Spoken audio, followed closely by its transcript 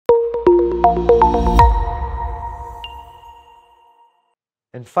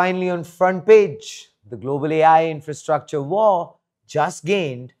And finally, on front page, the global AI infrastructure war just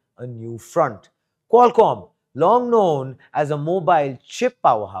gained a new front. Qualcomm, long known as a mobile chip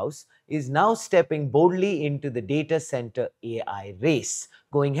powerhouse, is now stepping boldly into the data center AI race,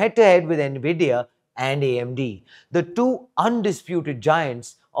 going head to head with NVIDIA and AMD, the two undisputed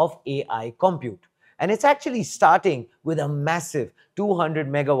giants of AI compute. And it's actually starting with a massive 200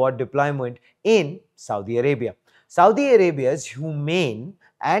 megawatt deployment in Saudi Arabia. Saudi Arabia's Humain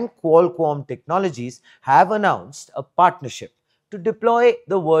and Qualcomm Technologies have announced a partnership to deploy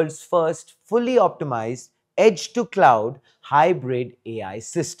the world's first fully optimized edge-to-cloud hybrid AI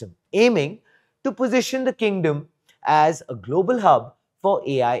system, aiming to position the kingdom as a global hub for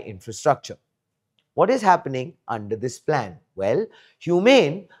AI infrastructure. What is happening under this plan? Well,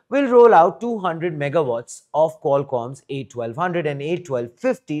 Humain will roll out 200 megawatts of Qualcomm's A1200 and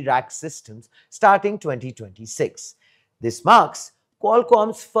A1250 rack systems starting 2026. This marks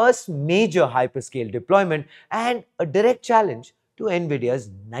Qualcomm's first major hyperscale deployment and a direct challenge to NVIDIA's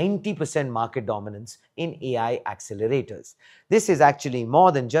 90% market dominance in AI accelerators. This is actually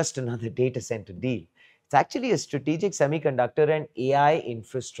more than just another data center deal. It's actually a strategic semiconductor and AI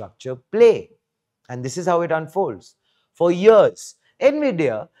infrastructure play. And this is how it unfolds. For years,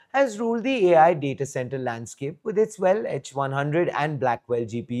 NVIDIA has ruled the AI data center landscape with its H100 and Blackwell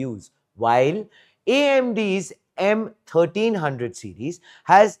GPUs, while AMD's M1300 series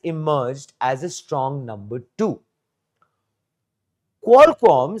has emerged as a strong number two.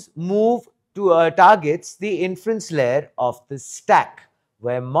 Qualcomm's move targets the inference layer of the stack,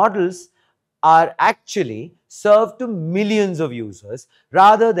 where models are actually served to millions of users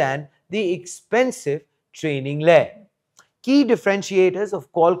rather than the expensive training layer. Key differentiators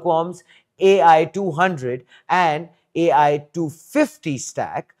of Qualcomm's AI 200 and AI 250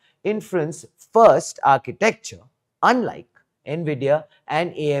 stack inference first architecture, unlike NVIDIA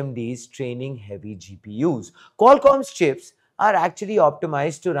and AMD's training heavy GPUs. Qualcomm's chips are actually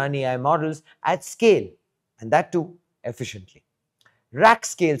optimized to run AI models at scale, and that too efficiently. Rack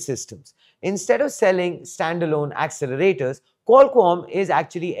scale systems. Instead of selling standalone accelerators, Qualcomm is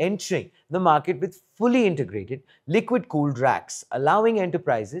actually entering the market with fully integrated liquid cooled racks, allowing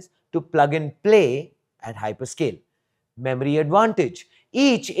enterprises to plug and play at hyperscale. Memory advantage.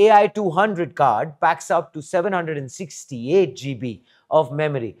 Each AI 200 card packs up to 768 GB of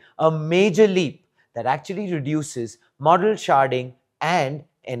memory, a major leap that actually reduces model sharding and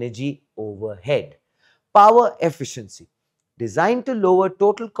energy overhead. Power efficiency. Designed to lower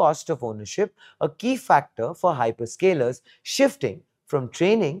total cost of ownership, a key factor for hyperscalers shifting from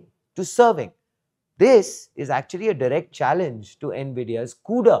training to serving. This is actually a direct challenge to NVIDIA's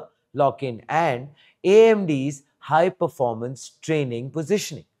CUDA lock-in and AMD's high-performance training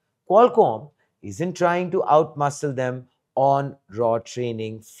positioning. Qualcomm isn't trying to outmuscle them on raw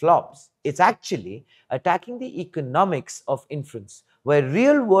training flops. It's actually attacking the economics of inference, where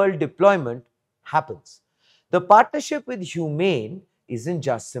real-world deployment happens. The partnership with Humain isn't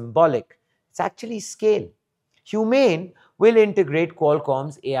just symbolic, it's actually scale. Humain will integrate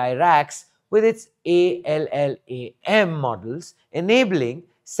Qualcomm's AI racks with its ALLAM models, enabling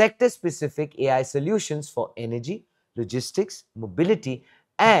sector-specific AI solutions for energy, logistics, mobility,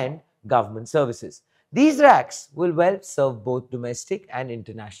 and government services. These racks will serve both domestic and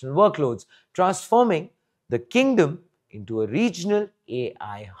international workloads, transforming the kingdom into a regional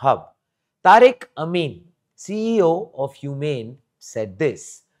AI hub. Tariq Amin, CEO of Humain, said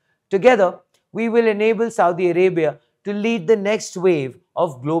this: "Together, we will enable Saudi Arabia to lead the next wave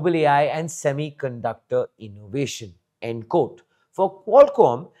of global AI and semiconductor innovation." End quote. For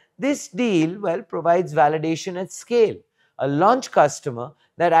Qualcomm, this deal, provides validation at scale, a launch customer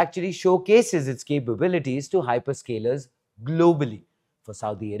that actually showcases its capabilities to hyperscalers globally. For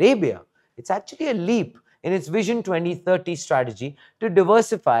Saudi Arabia, it's actually a leap in its Vision 2030 strategy to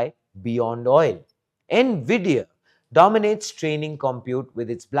diversify beyond oil. NVIDIA dominates training compute with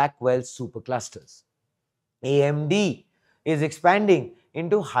its Blackwell superclusters. AMD is expanding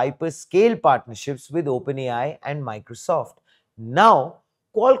into hyperscale partnerships with OpenAI and Microsoft. Now,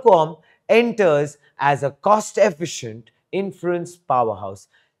 Qualcomm enters as a cost-efficient inference powerhouse,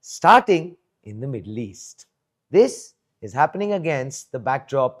 starting in the Middle East. This is happening against the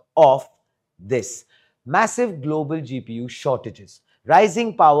backdrop of this: massive global GPU shortages,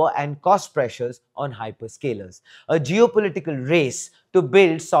 rising power and cost pressures on hyperscalers, a geopolitical race to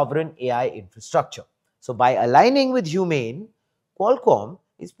build sovereign AI infrastructure. So by aligning with Humain, Qualcomm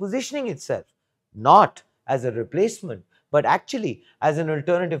is positioning itself not as a replacement, but actually as an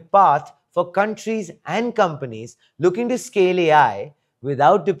alternative path for countries and companies looking to scale AI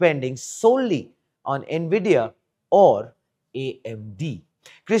without depending solely on NVIDIA or AMD.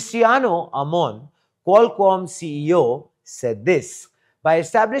 Cristiano Amon, Qualcomm CEO, said this: by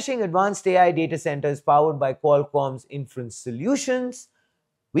establishing advanced AI data centers powered by Qualcomm's inference solutions,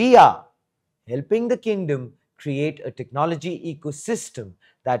 we are helping the kingdom create a technology ecosystem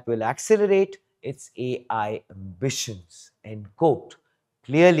that will accelerate its AI ambitions. End quote.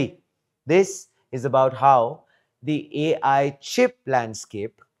 Clearly, this is about how the AI chip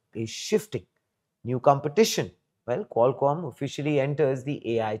landscape is shifting. New competition. Well, Qualcomm officially enters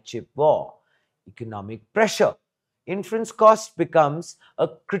the AI chip war. Economic pressure. Inference cost becomes a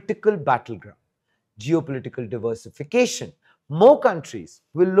critical battleground. Geopolitical diversification. More countries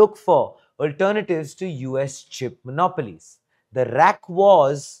will look for alternatives to US chip monopolies. The rack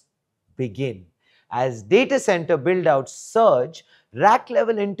wars begin. As data center build-outs surge, rack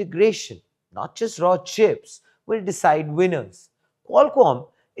level integration, not just raw chips, will decide winners. Qualcomm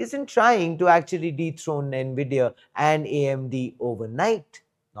isn't trying to actually dethrone NVIDIA and AMD overnight.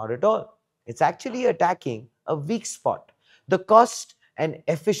 Not at all. It's actually attacking a weak spot, the cost and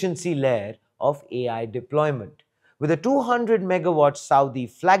efficiency layer of AI deployment. With a 200 megawatt Saudi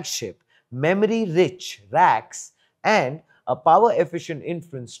flagship, memory rich racks, and a power efficient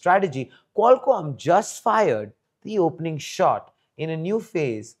inference strategy, Qualcomm just fired the opening shot in a new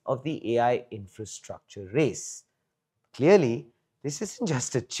phase of the AI infrastructure race. Clearly, this isn't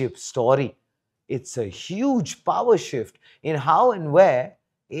just a chip story, it's a huge power shift in how and where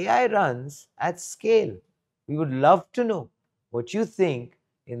AI runs at scale. We would love to know what you think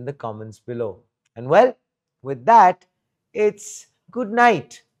in the comments below. And well, with that, it's good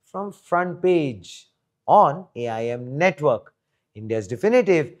night from Front Page on AIM Network, India's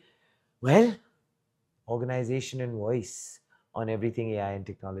definitive, well, organization and voice on everything AI and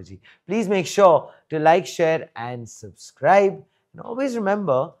technology. Please make sure to like, share, and subscribe. And always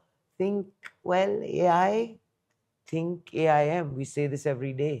remember, think well AI, think AIM. We say this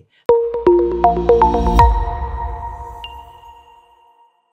every day.